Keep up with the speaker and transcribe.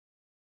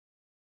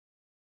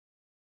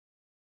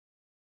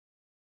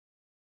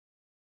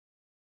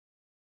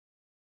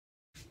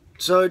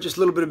So just a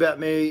little bit about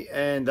me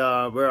and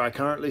where I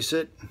currently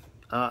sit.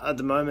 At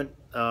the moment,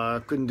 I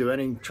couldn't do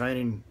any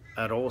training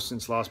at all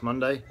since last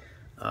Monday.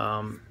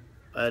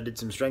 I did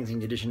some strength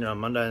and conditioning on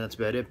Monday and that's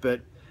about it.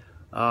 But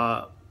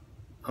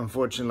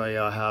unfortunately,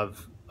 I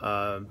have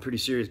a pretty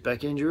serious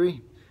back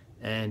injury,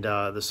 and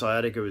the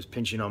sciatica was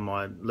pinching on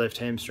my left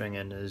hamstring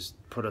and has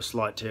put a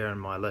slight tear in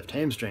my left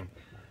hamstring,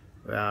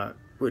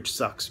 which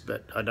sucks,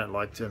 but I don't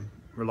like to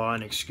rely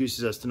on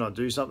excuses as to not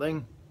do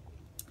something.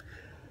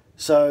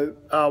 So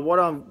what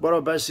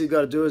I've basically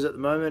got to do is at the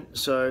moment,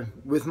 so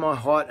with my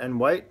height and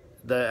weight,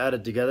 they're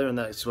added together, and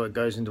that's what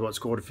goes into what's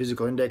called a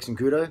physical index in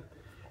Kudo,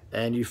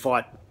 and you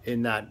fight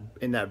in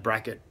that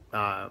bracket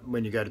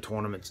when you go to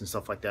tournaments and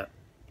stuff like that.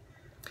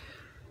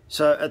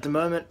 So at the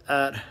moment,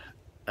 at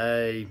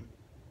a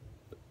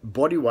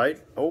body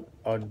weight, oh,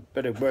 I'd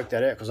better work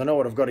that out because I know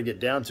what I've got to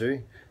get down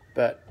to,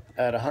 but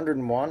at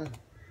 101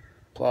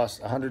 plus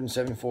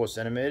 174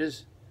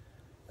 centimeters,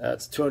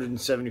 that's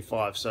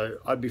 275. So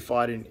I'd be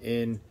fighting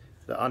in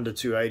the under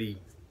 280.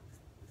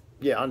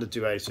 Yeah, under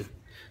 280. So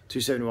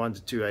 271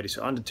 to 280.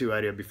 So under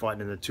 280, I'd be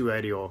fighting in the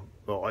 280 or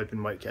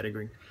open weight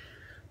category.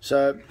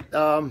 So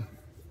I'm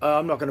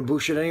not going to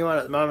bullshit anyone.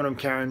 At the moment, I'm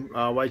carrying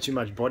way too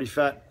much body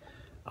fat.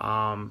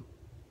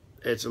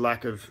 It's a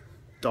lack of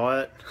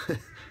diet,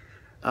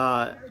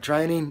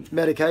 training,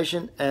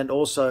 medication, and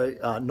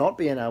also not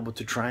being able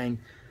to train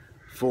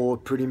for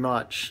pretty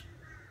much,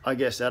 I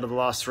guess, out of the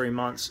last 3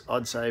 months,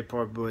 I'd say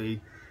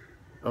probably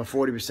a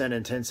 40%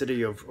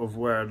 intensity of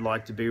where I'd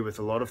like to be with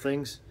a lot of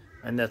things.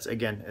 And that's,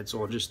 again, it's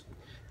all just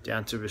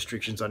down to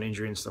restrictions on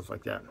injury and stuff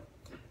like that.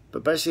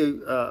 But basically,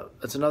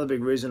 that's another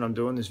big reason I'm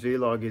doing this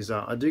vlog is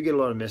I do get a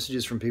lot of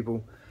messages from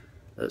people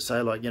that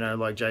say, like,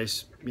 like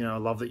Jace, I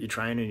love that you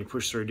train and you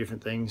push through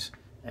different things.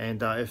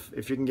 And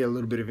if you can get a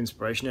little bit of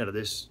inspiration out of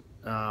this,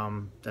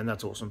 then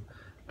that's awesome.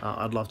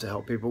 I'd love to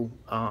help people.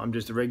 I'm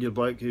just a regular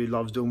bloke who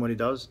loves doing what he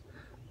does.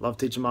 Love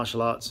teaching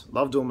martial arts,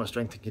 love doing my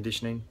strength and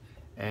conditioning,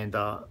 and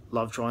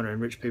love trying to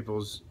enrich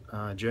people's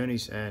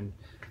journeys and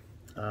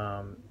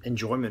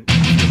enjoyment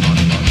of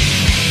martial arts.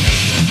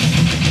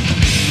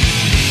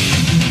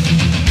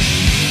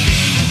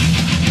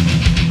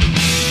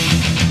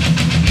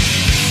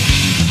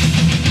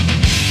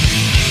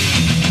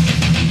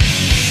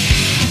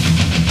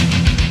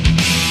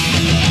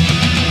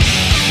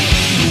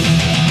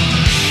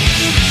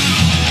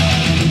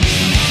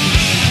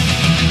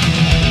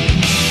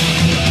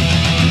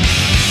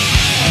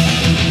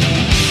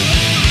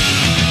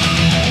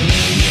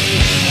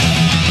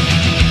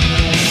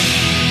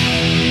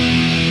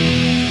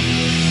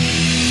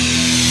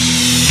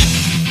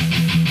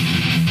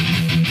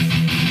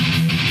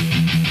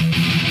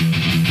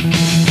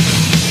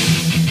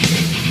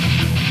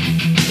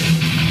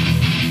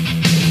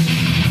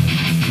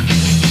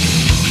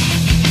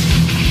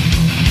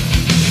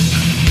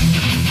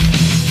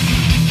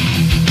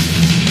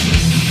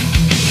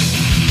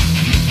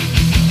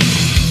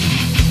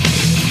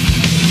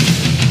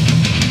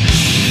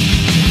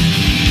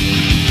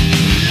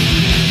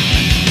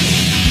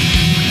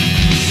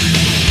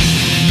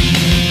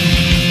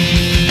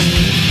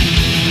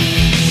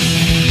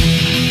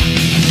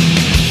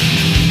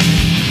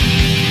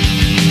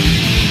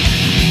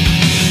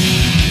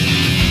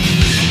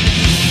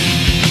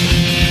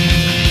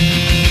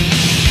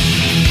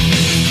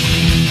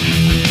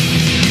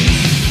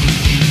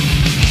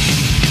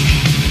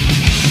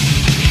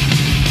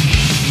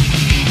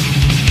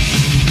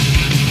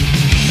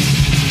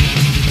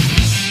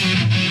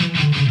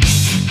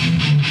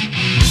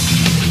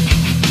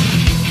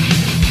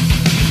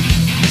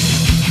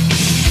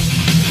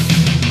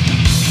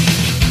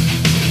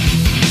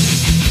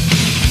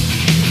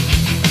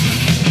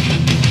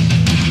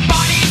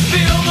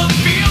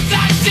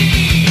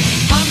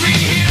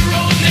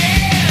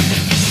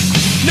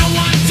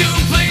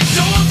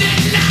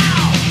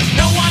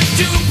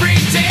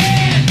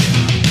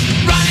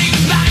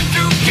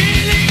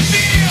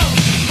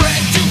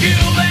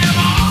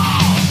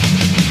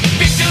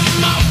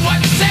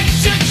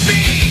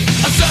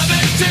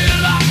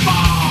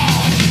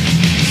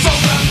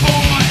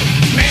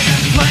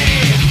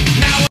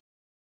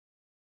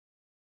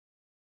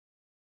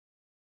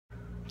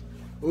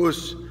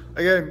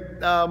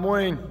 Okay,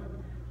 morning.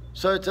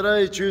 So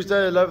today is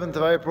Tuesday, 11th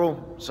of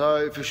April.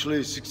 So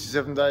officially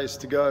 67 days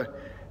to go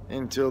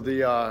until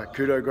the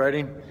Kudo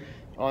grading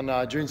on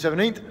June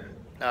 17th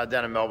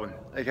down in Melbourne.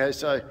 Okay,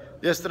 so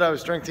yesterday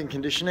was strength and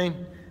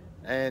conditioning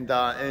and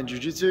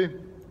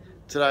jiu-jitsu.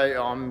 Today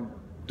I'm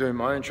doing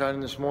my own training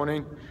this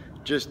morning.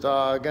 Just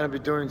going to be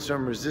doing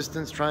some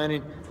resistance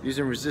training,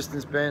 using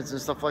resistance bands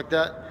and stuff like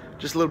that.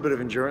 Just a little bit of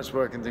endurance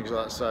work and things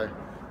like that. So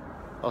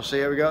I'll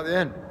see how we go at the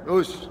end.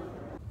 Oos.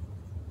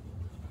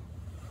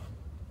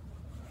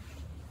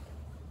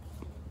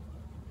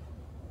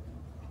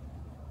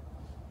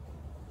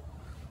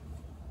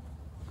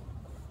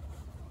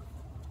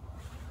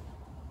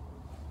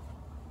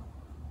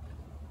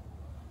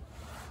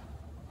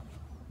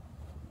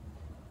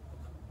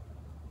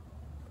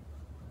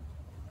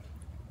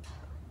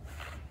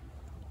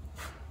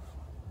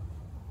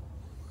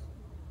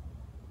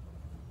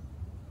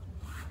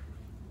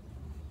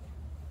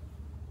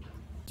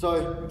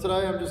 So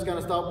today I'm just going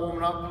to start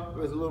warming up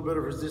with a little bit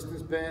of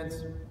resistance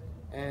bands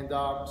and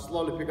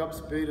slowly pick up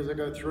speed as I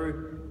go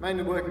through.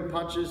 Mainly working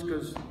punches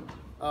because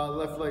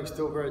left leg's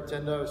still very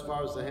tender as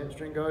far as the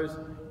hamstring goes,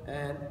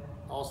 and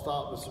I'll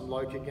start with some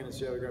low kicking and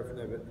see how we go from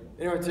there. But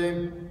anyway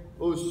team,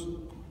 oos.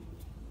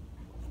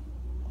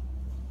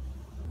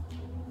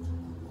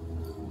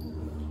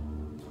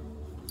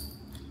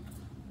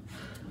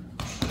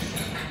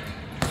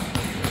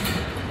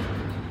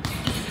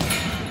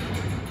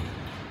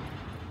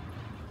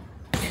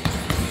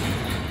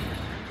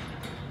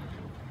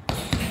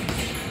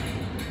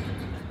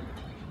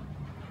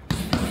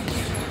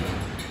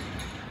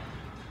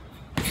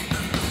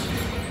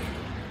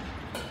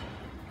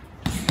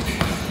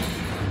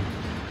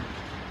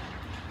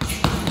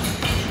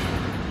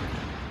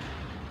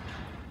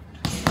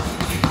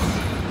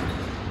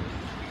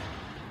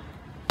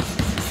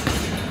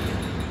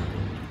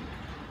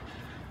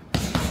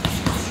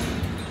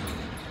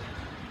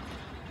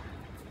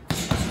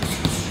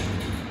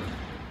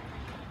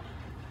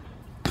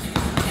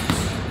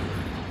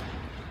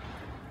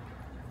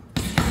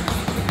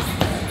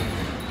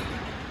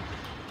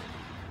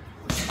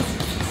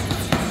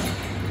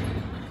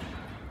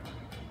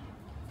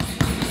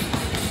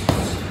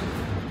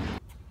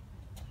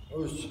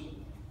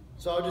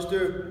 So I'll just do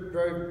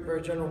a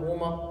very general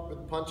warm up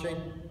with punching,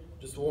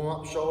 just warm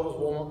up shoulders,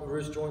 warm up the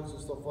wrist joints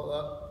and stuff like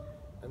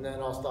that, and then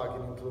I'll start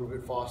getting into a little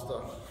bit faster,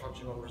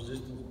 punching on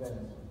resistance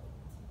bands.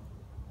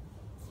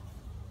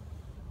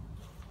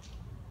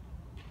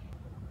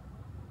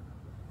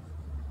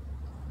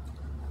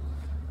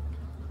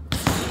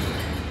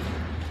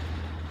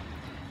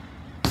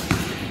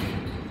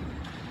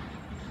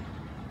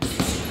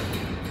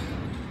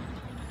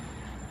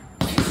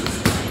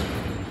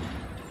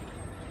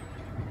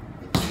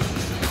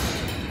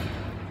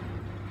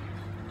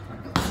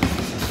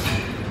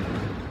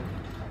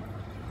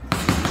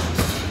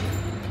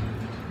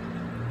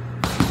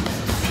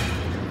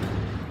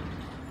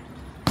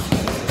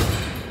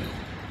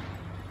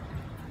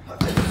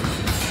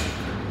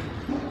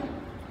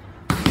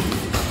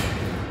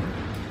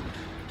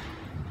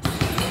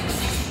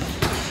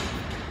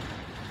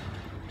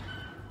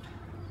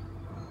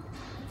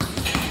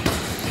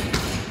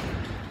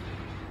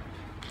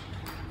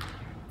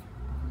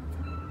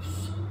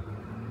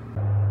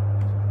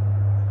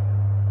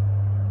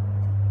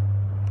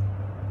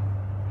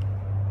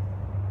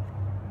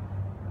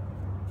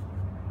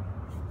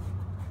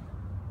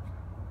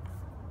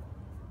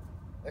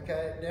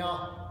 Okay,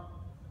 now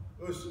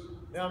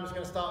I'm just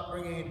going to start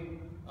bringing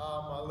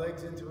my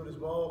legs into it as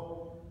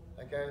well.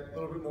 Okay, a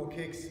little bit more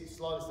kicks,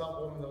 slowly start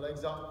warming the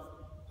legs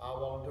up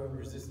while I'm doing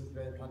resistance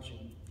band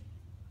punching.